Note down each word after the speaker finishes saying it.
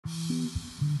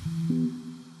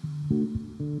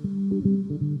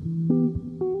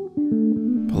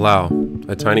Palau,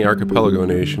 a tiny archipelago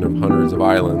nation of hundreds of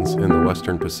islands in the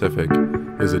western Pacific,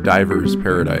 is a diver's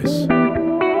paradise.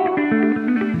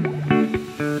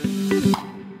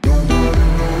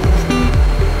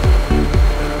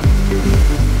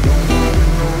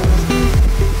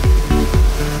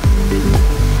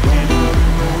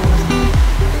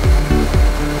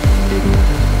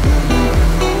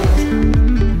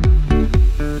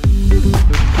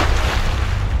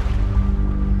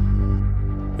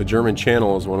 The German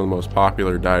Channel is one of the most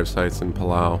popular dive sites in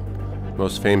Palau,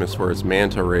 most famous for its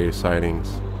manta ray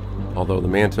sightings, although the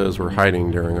mantas were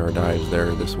hiding during our dives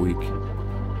there this week.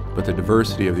 But the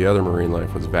diversity of the other marine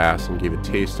life was vast and gave a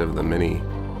taste of the many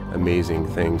amazing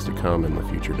things to come in the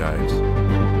future dives.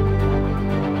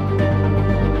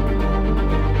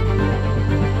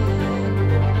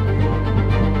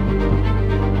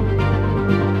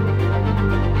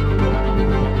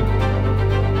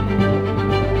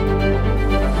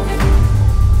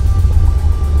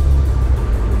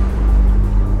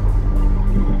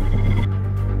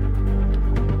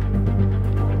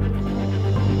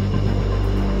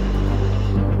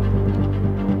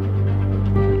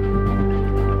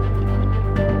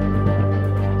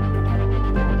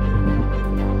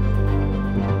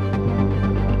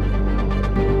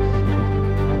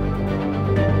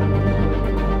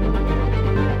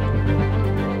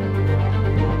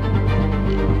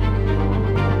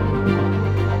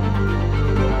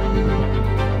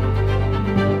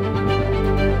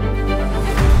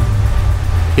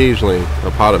 Occasionally,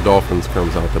 a pod of dolphins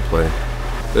comes out to play.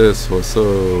 This was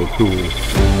so cool.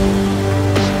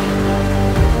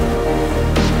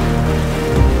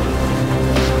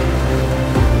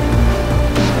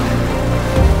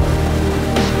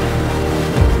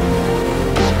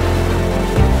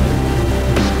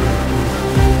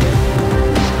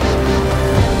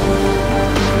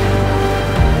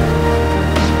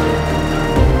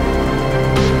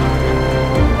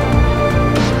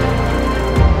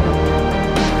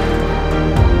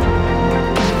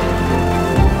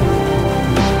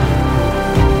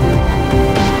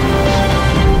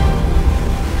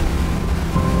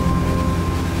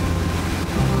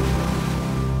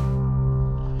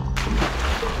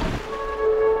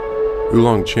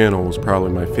 Ulong Channel was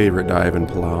probably my favorite dive in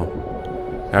Palau.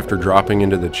 After dropping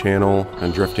into the channel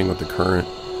and drifting with the current,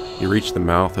 you reach the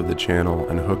mouth of the channel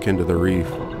and hook into the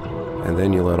reef, and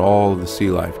then you let all of the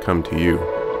sea life come to you.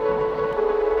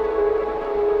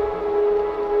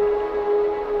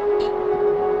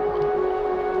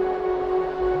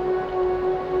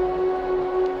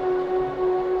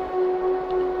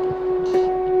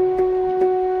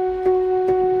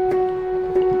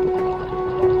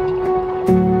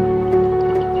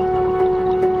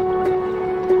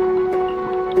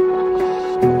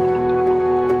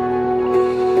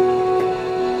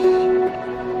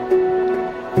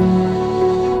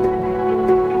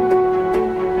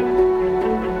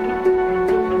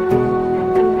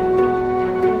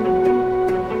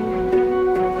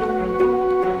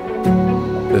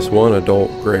 This one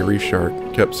adult gray reef shark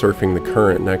kept surfing the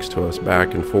current next to us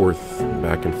back and forth,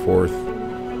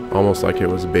 almost like it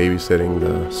was babysitting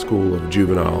the school of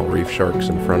juvenile reef sharks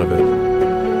in front of it.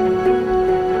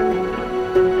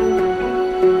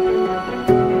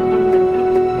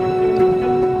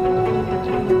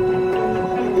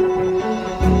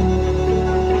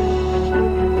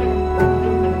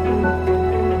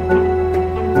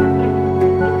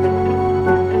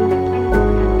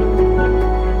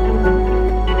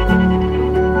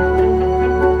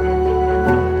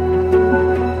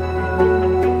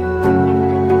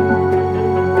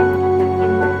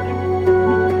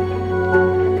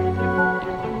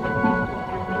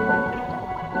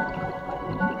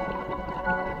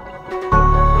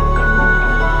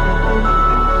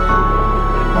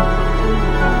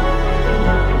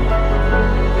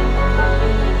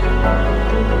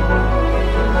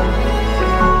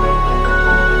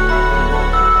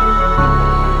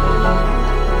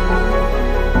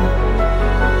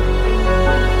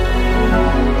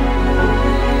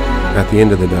 At the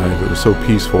end of the dive, it was so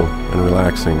peaceful and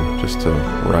relaxing just to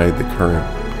ride the current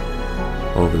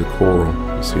over the coral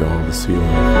and see all the sea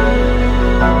life.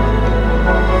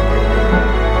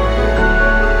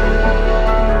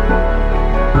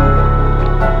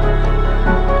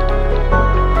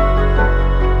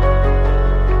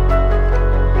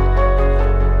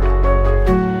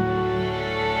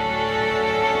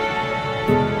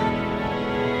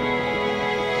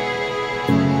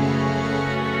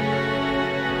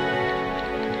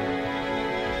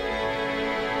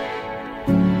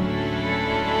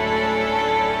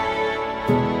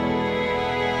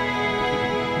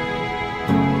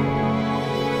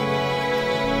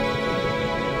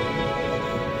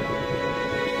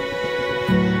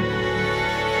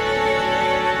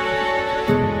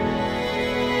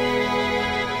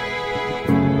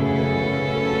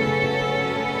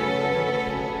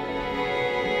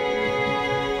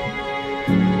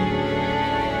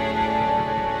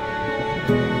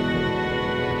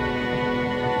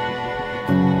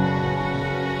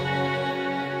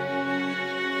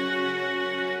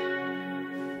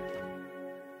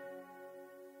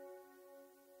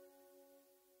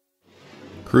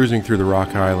 Cruising through the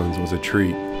Rock Islands was a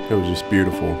treat. It was just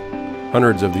beautiful.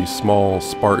 Hundreds of these small,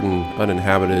 Spartan,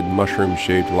 uninhabited,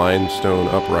 mushroom-shaped limestone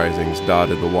uprisings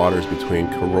dotted the waters between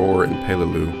Koror and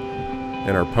Peleliu,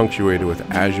 and are punctuated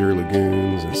with azure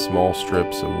lagoons and small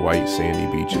strips of white sandy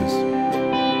beaches.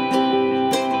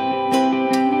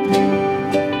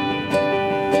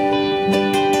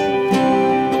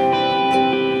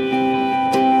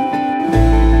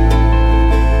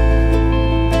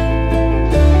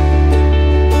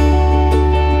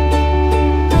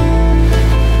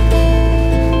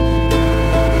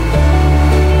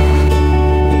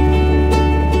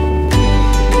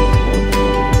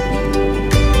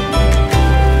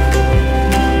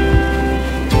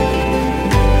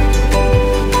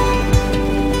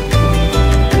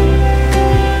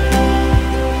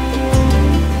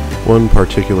 One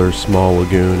particular small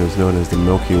lagoon is known as the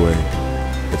Milky Way.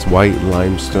 Its white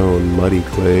limestone, muddy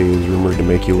clay is rumored to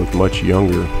make you look much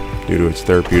younger due to its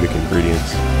therapeutic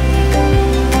ingredients.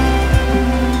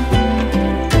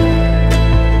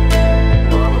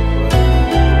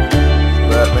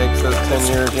 That makes us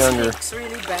 10 years younger. It's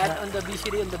really bad on the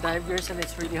obesity and the divers, and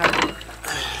it's really hard to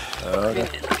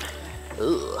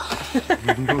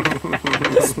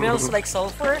It smells like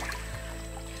sulfur.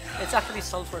 It's actually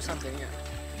sulfur something, yeah.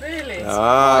 Really?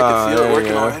 Ah, I can feel it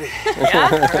working already.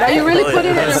 Yeah? Are you really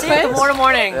putting it in your face? Tomorrow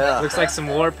morning. Yeah. Looks like some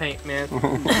war paint, man.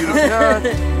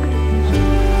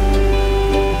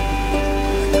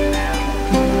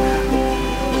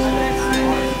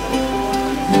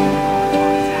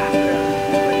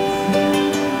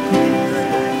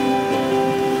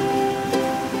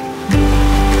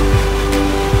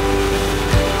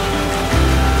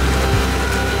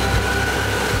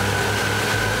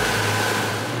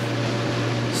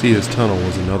 Siaes Tunnel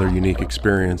was another unique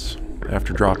experience.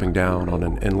 After dropping down on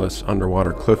an endless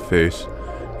underwater cliff face,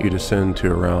 you descend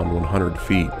to around 100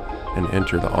 feet and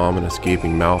enter the ominous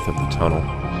gaping mouth of the tunnel.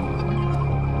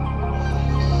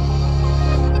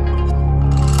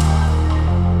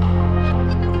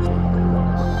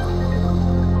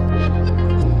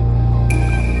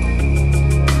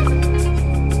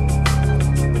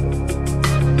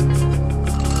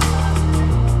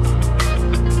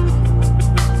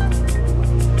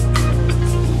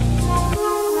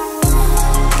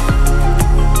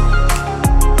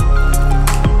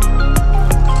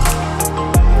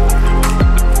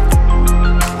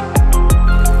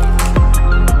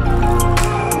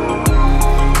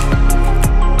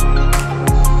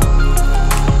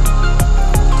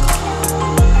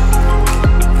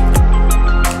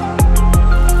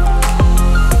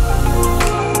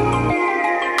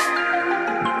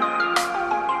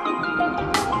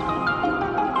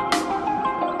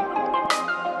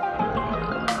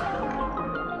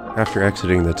 After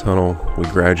exiting the tunnel, we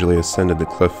gradually ascended the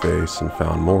cliff face and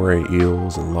found moray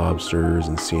eels and lobsters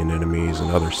and sea anemones and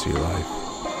other sea life.